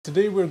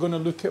Today we're going to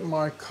look at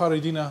my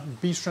Caridina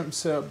bee shrimp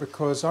setup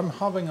because I'm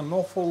having an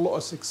awful lot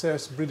of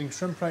success breeding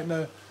shrimp right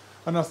now,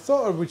 and I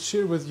thought I would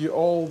share with you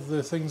all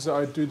the things that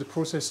I do, the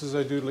processes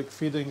I do, like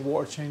feeding,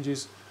 water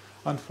changes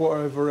and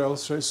whatever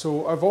else, right?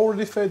 So I've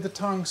already fed the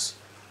tanks.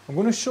 I'm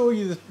going to show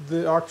you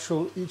the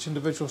actual each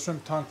individual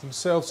shrimp tank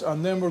themselves,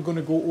 and then we're going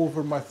to go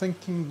over my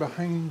thinking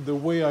behind the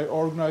way I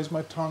organise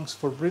my tanks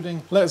for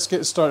breeding. Let's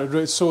get started,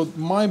 right? So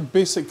my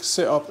basic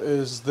setup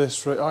is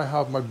this, right? I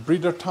have my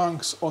breeder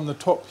tanks on the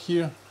top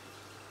here,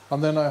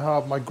 and then I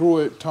have my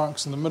grow out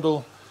tanks in the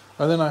middle,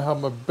 and then I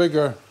have my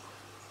bigger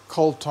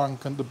cull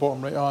tank at the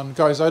bottom right. And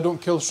guys, I don't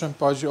kill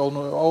shrimp, as you all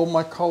know. All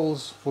my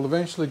culls will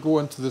eventually go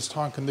into this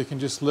tank and they can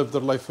just live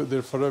their life out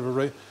there forever,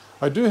 right?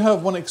 I do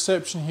have one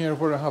exception here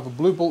where I have a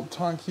blue bolt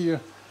tank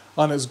here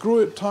and it's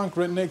grow out tank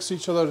right next to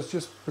each other. It's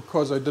just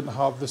because I didn't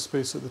have the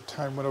space at the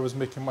time when I was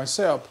making my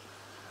setup.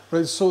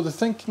 Right, so the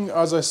thinking,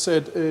 as I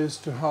said, is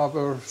to have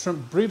our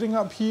shrimp breeding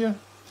up here.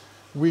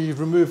 We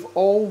remove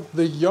all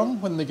the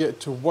young when they get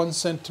to 1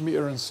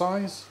 centimetre in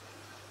size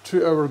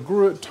to our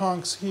grow out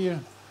tanks here,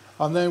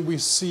 and then we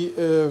see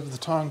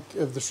if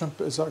the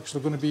shrimp is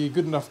actually going to be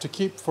good enough to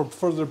keep for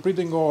further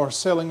breeding or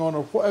selling on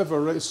or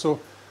whatever, right?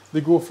 So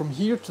they go from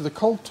here to the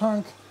cull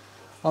tank,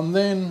 and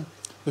then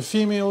the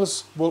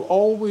females will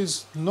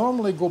always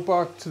normally go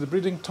back to the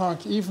breeding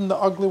tank, even the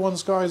ugly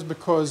ones, guys,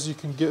 because you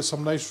can get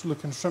some nice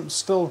looking shrimp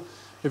still.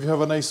 If you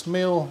have a nice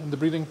male in the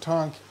breeding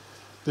tank,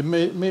 they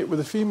mate with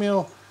the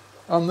female,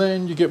 and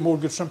then you get more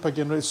good shrimp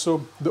again, right?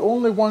 So the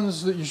only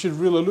ones that you should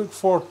really look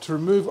for to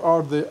remove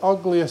are the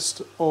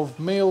ugliest of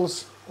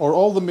males, or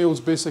all the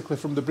males basically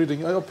from the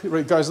breeding.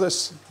 Right guys,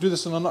 let's do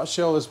this in a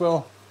nutshell as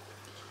well.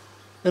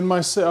 In my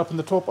setup in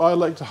the top, I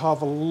like to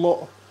have a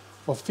lot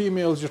of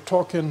females. You're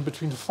talking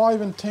between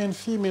 5 and 10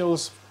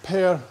 females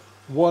per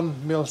one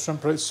male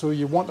shrimp, right? So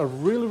you want a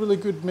really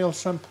good male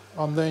shrimp,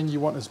 and then you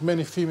want as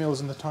many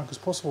females in the tank as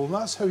possible, and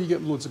that's how you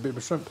get loads of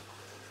baby shrimp.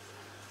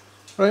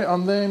 Right,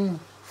 and then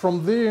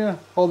from there,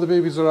 all the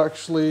babies are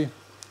actually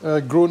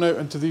grown out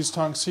into these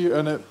tanks here,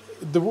 and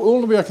the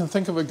only way I can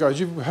think of it, guys,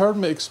 you've heard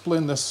me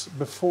explain this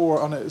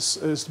before, and it's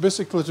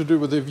basically to do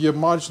with, if you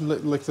imagine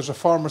that, like, there's a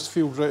farmer's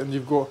field, right, and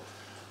you've got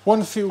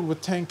one field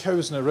with 10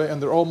 cows in it, right,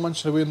 and they're all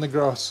munching away in the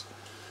grass.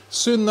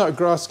 Soon that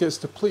grass gets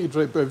depleted,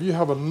 right, but if you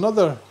have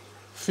another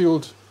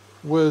field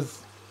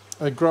with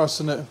grass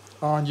in it,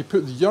 and you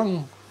put the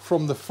young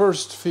from the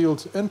first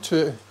field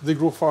into it, they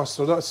grow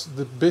faster. That's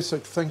the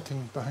basic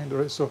thinking behind it,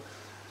 right? So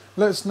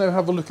let's now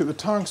have a look at the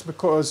tanks,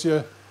 because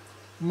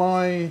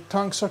my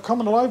tanks are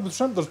coming alive with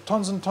shrimp. There's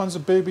tons and tons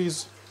of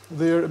babies.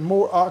 They're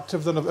more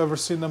active than I've ever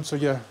seen them. So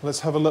yeah,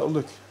 let's have a little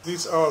look.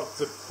 These are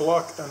the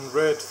black and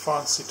red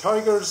fancy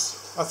tigers.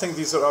 I think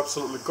these are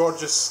absolutely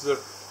gorgeous. They're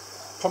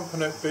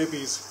pumping out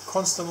babies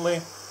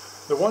constantly.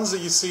 The ones that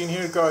you see in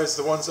here, guys,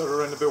 the ones that are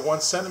around about 1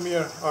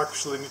 centimetre,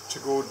 actually need to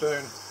go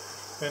down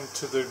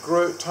into the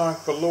grow out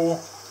tank below.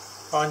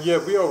 And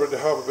yeah, we already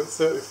have about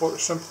 30-40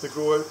 shrimp in the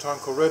grow out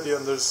tank already,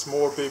 and there's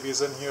more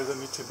babies in here that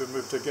need to be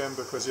moved again,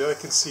 because yeah, I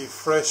can see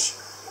fresh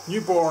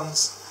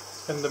newborns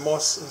in the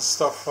moss and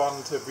stuff,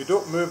 and if we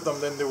don't move them,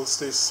 then they will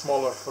stay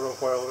smaller for a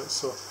while, right?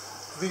 So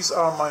these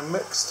are my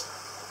mixed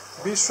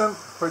bee shrimp,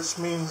 which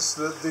means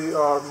that they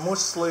are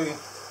mostly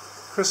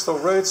crystal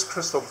reds,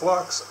 crystal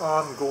blacks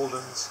and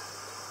goldens.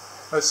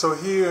 Right, so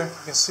here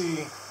you can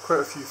see quite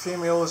a few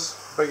females,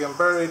 big and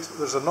buried.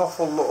 There's an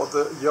awful lot of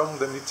the young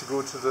that need to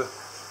go to the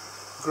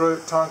grow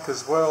out tank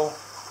as well.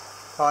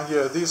 And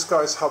yeah, these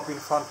guys have been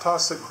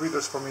fantastic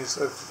breeders for me.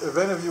 So if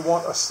any of you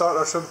want a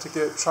starter shrimp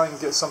to try and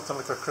get something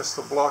like a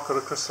crystal black or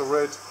a crystal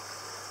red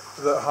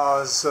that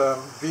has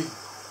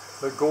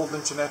the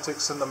golden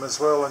genetics in them as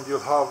well, and you'll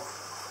have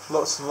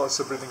lots and lots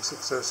of breeding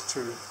success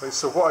too. Right,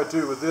 so what I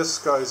do with this,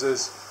 guys,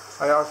 is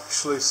I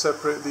actually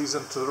separate these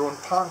into their own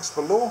tanks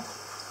below.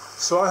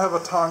 So I have a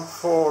tank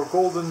for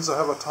goldens, I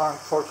have a tank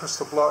for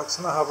crystal blacks,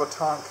 and I have a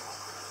tank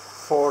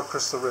for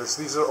crystal reds.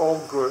 These are all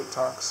grow out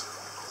tanks.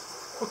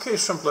 Okay,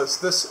 shrimplets,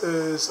 this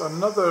is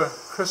another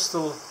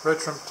crystal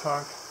red shrimp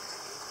tank,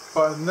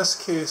 but in this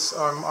case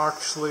I'm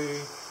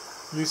actually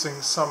using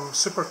some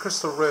super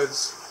crystal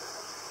reds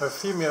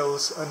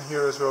females in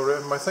here as well, right?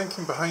 And my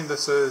thinking behind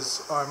this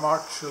is I'm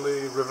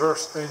actually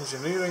reverse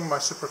engineering my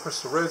super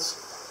crystal reds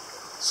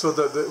so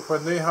that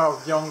when they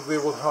have young, they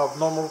will have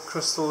normal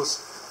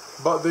crystals,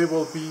 but they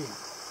will be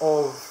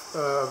of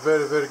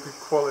very good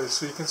quality.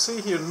 So you can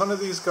see here, none of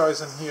these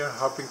guys in here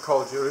have been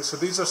culled yet, right? So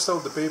these are still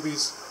the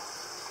babies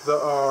that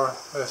are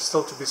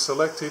still to be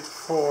selected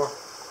for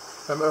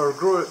our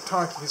grow out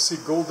tank. You can see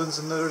goldens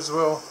in there as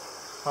well,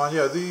 and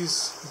yeah,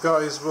 these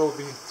guys will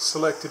be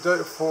selected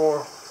out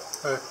for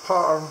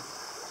pattern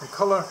and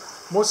colour.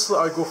 Mostly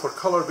I go for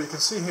colour, but you can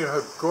see here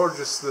how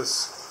gorgeous this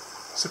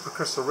super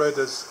crystal red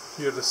is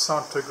here, the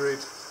Santa grade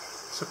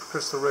super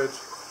crystal red.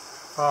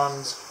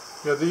 And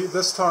yeah,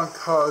 this tank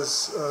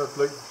has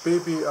like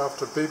baby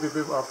after baby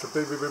boom after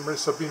baby boom.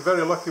 So I've been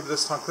very lucky with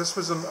this tank. This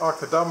was an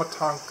Akadama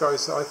tank,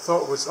 guys, that I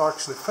thought was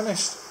actually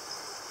finished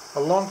a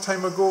long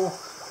time ago,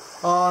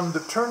 and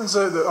it turns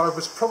out that I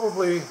was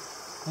probably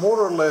more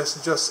or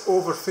less just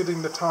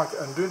overfeeding the tank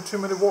and doing too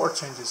many water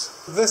changes.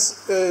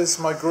 This is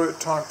my grow-out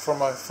tank for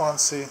my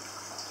fancy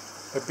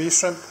bee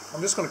shrimp.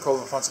 I'm just going to call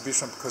them fancy bee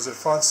shrimp because they're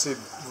fancy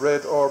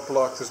red or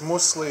black. There's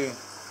mostly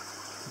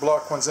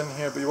black ones in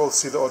here, but you will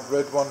see the odd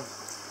red one.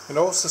 You can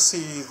also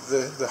see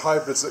the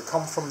hybrids that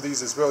come from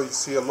these as well. You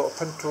see a lot of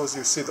pintos,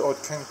 you see the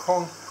odd King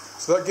Kong.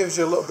 So that gives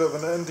you a little bit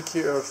of an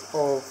indicator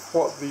of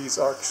what these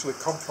actually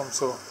come from.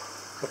 So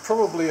they're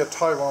probably a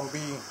Taiwan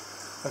bee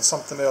and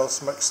something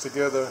else mixed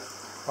together.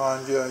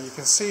 And yeah, you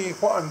can see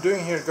what I'm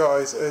doing here,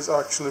 guys, is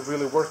actually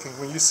really working.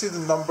 When you see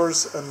the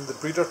numbers in the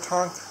breeder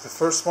tank, the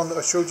first one that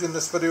I showed you in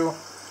this video,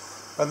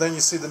 and then you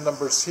see the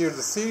numbers here,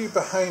 the theory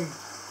behind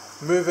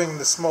moving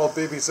the small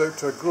babies out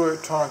to a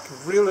grow-out tank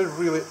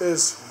really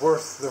is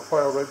worth the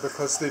while, right?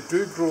 Because they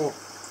do grow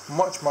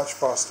much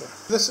faster.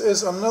 This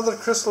is another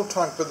crystal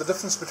tank, but the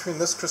difference between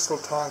this crystal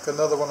tank and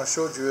the other one I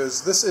showed you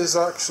is this is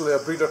actually a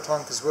breeder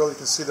tank as well. You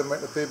can see the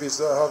amount of babies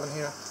that I have in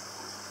here.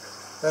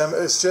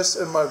 It's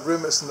just in my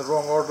room, it's in the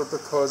wrong order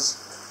because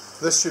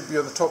this should be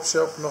on the top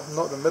shelf,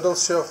 not the middle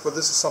shelf, but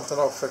this is something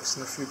I'll fix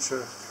in the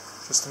future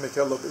just to make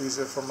it a little bit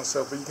easier for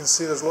myself. But you can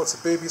see there's lots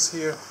of babies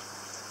here,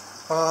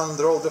 and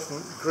they're all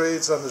different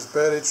grades, and there's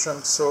buried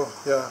shrimp. So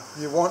yeah,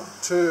 you want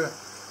to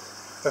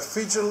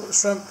feed your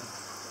shrimp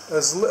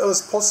as little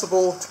as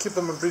possible to keep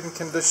them in breeding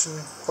condition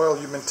while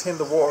you maintain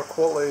the water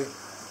quality,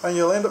 and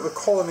you'll end up with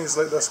colonies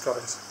like this,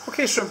 guys.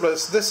 Okay,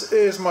 shrimplets, this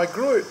is my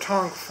grow-out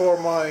tank for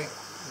my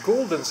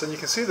Goldens, and you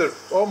can see they're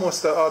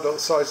almost at adult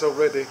size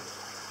already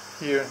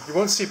here. You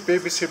won't see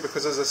babies here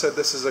because, as I said,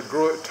 this is a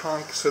grow-out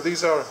tank. So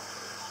these are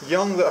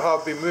young that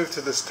have been moved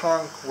to this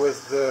tank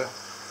with the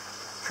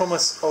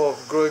promise of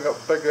growing up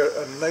bigger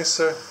and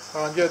nicer.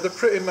 And yeah, they're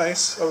pretty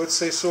nice, I would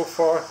say, so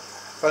far.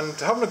 And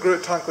having a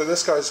grow-out tank like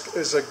this, guys,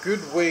 is a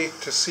good way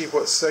to see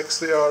what sex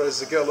they are as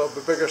they get a little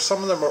bit bigger.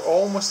 Some of them are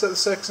almost at the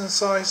sex and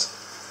size,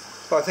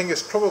 but I think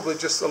it's probably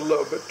just a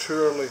little bit too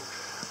early.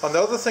 And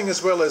the other thing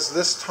as well is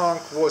this tank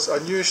was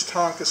a newish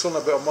tank. It's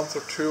only about a month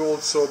or two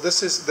old, so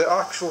this is the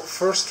actual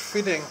first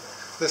feeding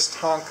this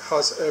tank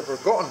has ever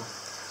gotten.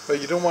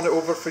 But you don't want to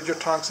overfeed your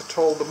tanks at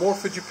all. The more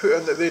food you put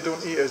in that they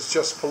don't eat is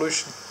just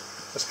pollution,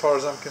 as far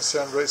as I'm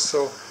concerned, right?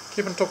 So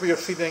keep on top of your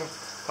feeding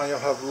and you'll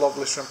have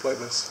lovely shrimp like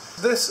this.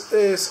 This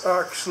is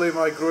actually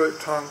my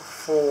grow-out tank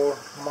for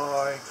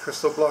my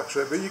crystal black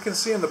shrimp. But you can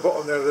see in the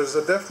bottom there, there's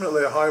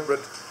definitely a hybrid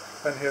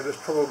in here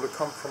that's probably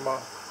come from a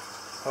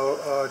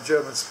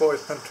German spotted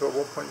pinto at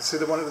one point. You see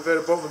the one at the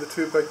very bottom with the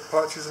two big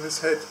patches in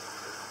his head.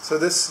 So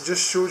this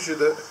just shows you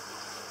that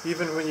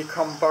even when you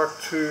come back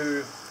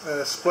to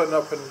splitting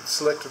up and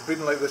selective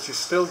breeding like this, you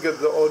still get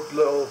the odd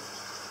little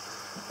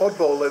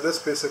oddball like this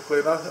basically,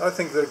 and I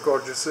think they're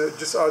gorgeous. It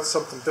just adds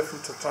something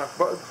different to the tank.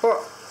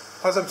 But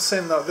as I'm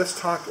saying that, this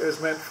tank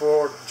is meant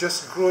for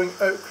just growing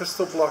out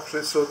crystal black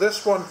rays. So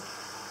this one,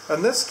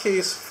 in this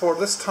case, for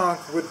this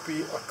tank would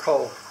be a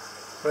cull.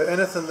 Right,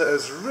 anything that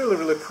is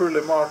really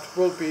poorly marked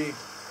will be,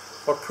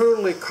 or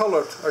poorly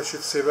coloured I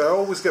should say, but I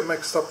always get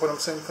mixed up when I'm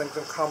saying things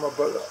on camera,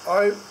 but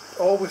I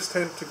always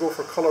tend to go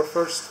for colour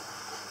first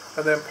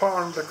and then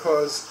pattern,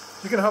 because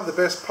you can have the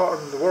best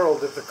pattern in the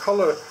world, if the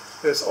colour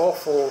is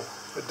awful,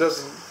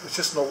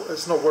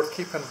 it's not worth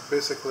keeping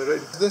basically,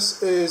 right?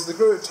 This is the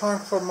grow-out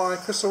tank for my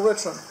crystal red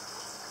shrimp.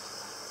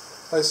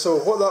 So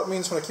what that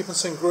means when I keep on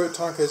saying grow-out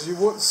tank is you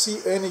won't see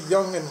any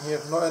young in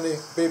here, not any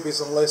babies,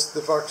 unless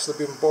they've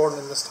actually been born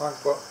in this tank.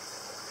 But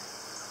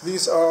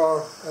these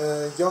are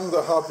young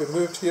that have been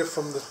moved here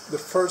from the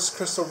first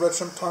crystal red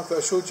shrimp tank that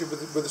I showed you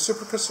with the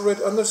super crystal red,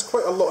 and there's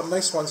quite a lot of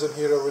nice ones in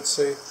here, I would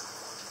say,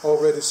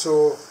 already.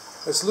 So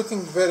it's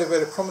looking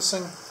very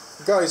promising.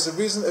 Guys, the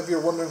reason, if you're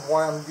wondering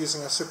why I'm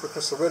using a super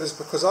crystal red, is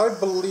because I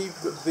believe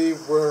that they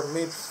were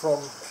made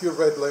from pure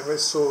red line, right?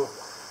 So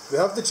they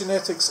have the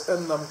genetics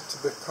in them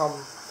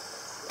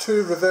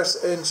to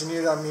reverse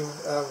engineer,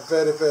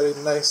 very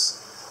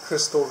nice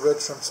crystal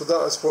red shrimp. So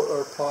that is what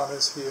our plan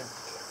is here.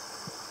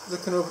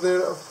 Looking over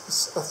there,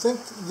 I think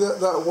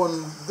that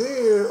one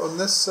there on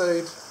this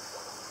side,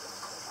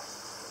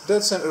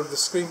 dead center of the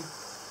screen,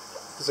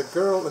 is a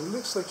girl, and it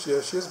looks like she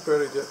is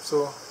buried yet.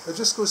 So it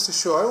just goes to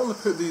show, I only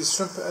put these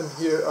shrimp in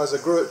here as a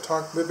grow-out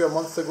tank maybe a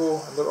month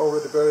ago, and they're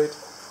already buried.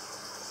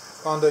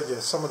 And yeah,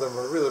 some of them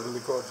are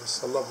really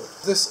gorgeous. I love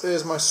it. This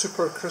is my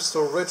super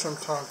crystal red shrimp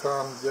tank,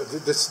 and yeah,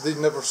 they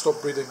never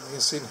stop breeding. You can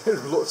see here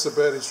lots of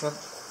buried shrimp,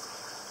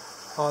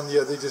 and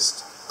yeah, they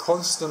just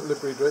constantly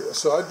breed, right?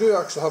 So I do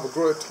actually have a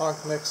grow-out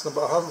tank next to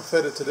them, but I haven't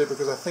fed it today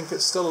because I think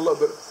it's still a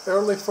little bit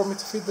early for me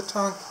to feed the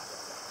tank.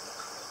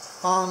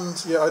 And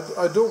yeah,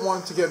 I don't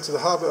want to get into the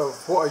habit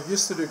of what I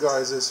used to do,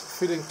 guys, is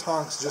feeding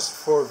tanks just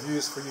for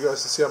views for you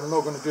guys to see. I'm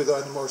not going to do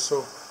that anymore.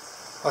 So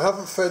I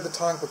haven't fed the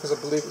tank because I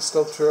believe it's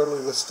still too early.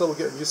 They're still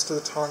getting used to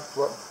the tank,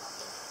 but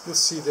you'll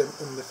see them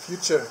in the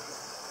future.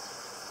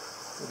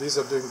 These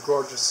are doing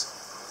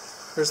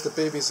gorgeous. Here's the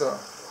babies.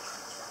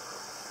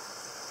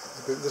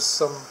 There's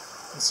some,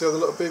 you see all the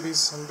little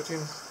babies in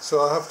between.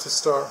 So I have to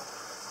start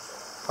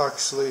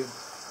actually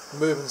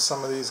moving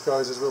some of these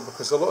guys as well,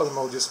 because a lot of them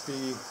will just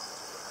be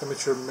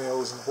immature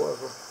males and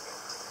whatever.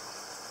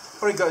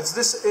 Alright guys,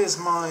 this is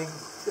my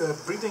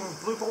breeding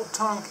blue ball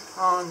tank,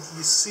 and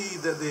you see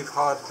that they've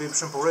had baby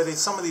shrimp already.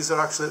 Some of these are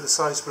actually at the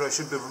size where I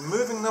should be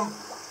removing them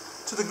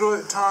to the grow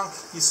out tank.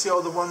 You see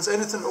all the ones,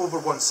 anything over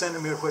 1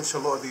 centimetre, which a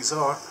lot of these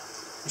are,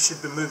 you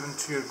should be moving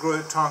to your grow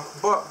out tank.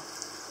 But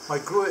my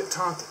grow out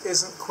tank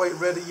isn't quite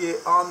ready yet,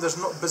 and there's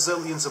not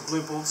bazillions of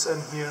blue bolts in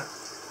here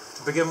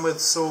to begin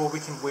with, so we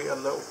can wait a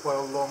little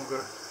while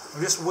longer. I'm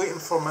just waiting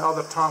for my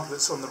other tank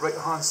that's on the right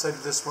hand side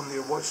of this one that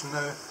you're watching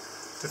now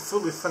to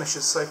fully finish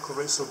its cycle.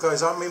 Right, so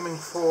guys, I'm aiming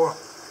for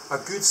a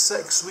good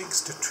 6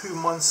 weeks to 2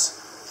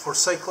 months for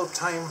cycle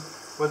time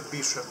with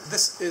bee shrimp.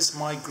 This is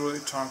my grow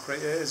out tank, right?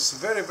 It is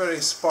very,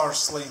 very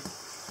sparsely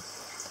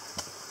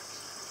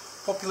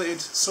populated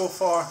so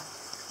far,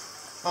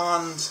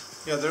 and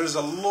yeah, there is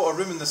a lot of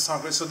room in this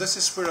tank, right? So this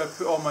is where I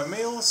put all my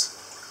males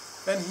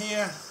in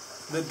here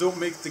that don't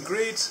make the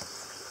grade,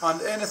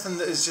 and anything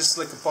that is just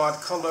like a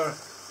bad colour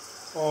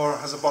or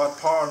has a bad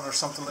pattern or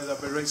something like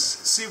that. But right,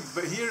 see,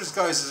 but here's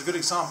guys is a good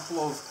example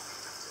of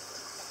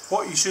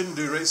what you shouldn't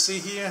do. Right, see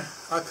here,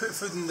 I put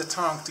food in the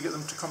tank to get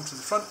them to come to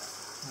the front,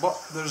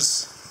 but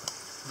there's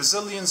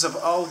bazillions of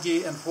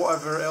algae and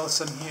whatever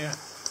else in here,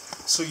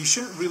 so you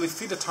shouldn't really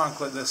feed a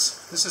tank like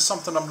this. This is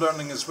something I'm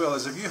learning as well,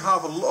 is if you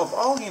have a lot of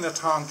algae in a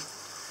tank,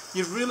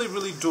 you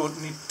really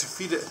don't need to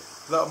feed it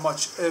that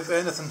much, if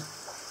anything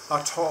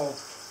at all.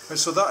 Right,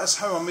 so that is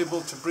how I'm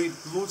able to breed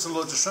loads and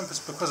loads of shrimp.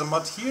 It's because I'm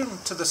adhering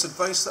to this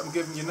advice that I'm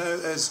giving you now,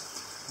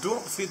 is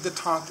don't feed the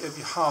tank if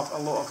you have a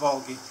lot of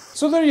algae.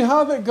 So there you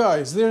have it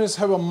guys, there is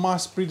how I'm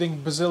mass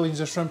breeding bazillions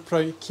of shrimp.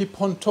 Right, keep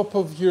on top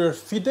of your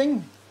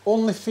feeding,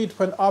 only feed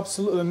when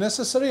absolutely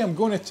necessary. I'm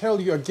going to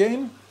tell you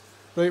again,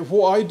 right,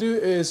 what I do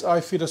is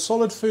I feed a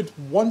solid food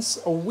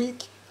once a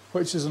week,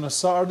 which is on a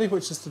Saturday,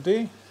 which is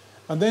today,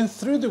 and then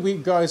through the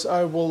week guys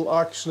I will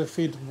actually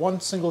feed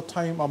one single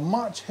time a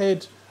match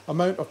head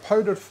amount of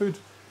powdered food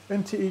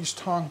into each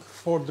tank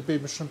for the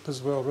baby shrimp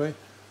as well, right?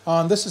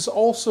 And this is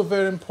also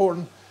very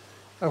important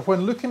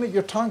when looking at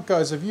your tank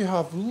guys. If you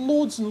have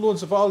loads and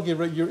loads of algae,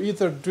 right, you're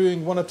either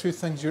doing one or two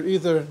things. You're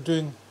either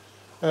doing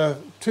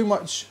too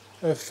much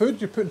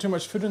food, you're putting too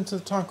much food into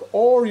the tank,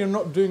 or you're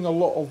not doing a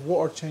lot of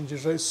water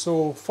changes, right?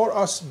 So for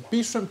us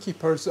bee shrimp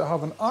keepers that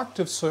have an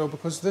active soil,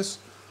 because this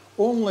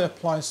only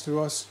applies to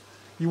us,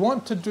 you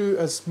want to do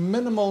as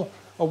minimal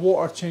a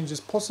water change as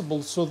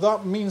possible. So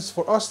that means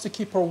for us to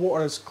keep our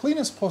water as clean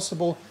as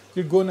possible,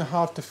 you're going to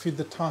have to feed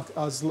the tank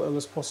as little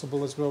as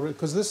possible as well, right?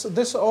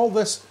 Because all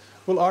this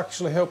will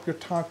actually help your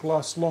tank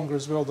last longer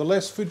as well. The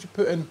less food you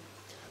put in,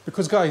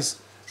 because guys,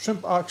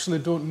 shrimp actually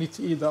don't need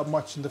to eat that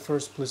much in the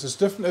first place. It's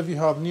different if you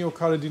have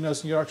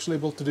neocardinas and you're actually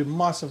able to do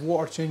massive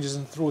water changes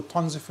and throw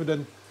tons of food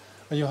in,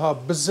 and you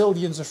have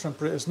bazillions of shrimp,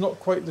 right? It's not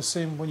quite the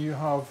same when you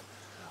have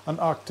an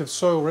active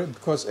soil, right?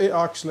 Because it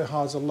actually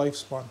has a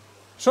lifespan.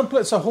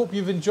 Shrimplets, I hope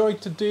you've enjoyed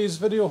today's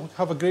video.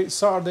 Have a great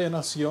Saturday, and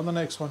I'll see you on the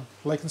next one.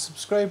 Like and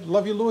subscribe.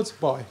 Love you loads.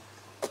 Bye.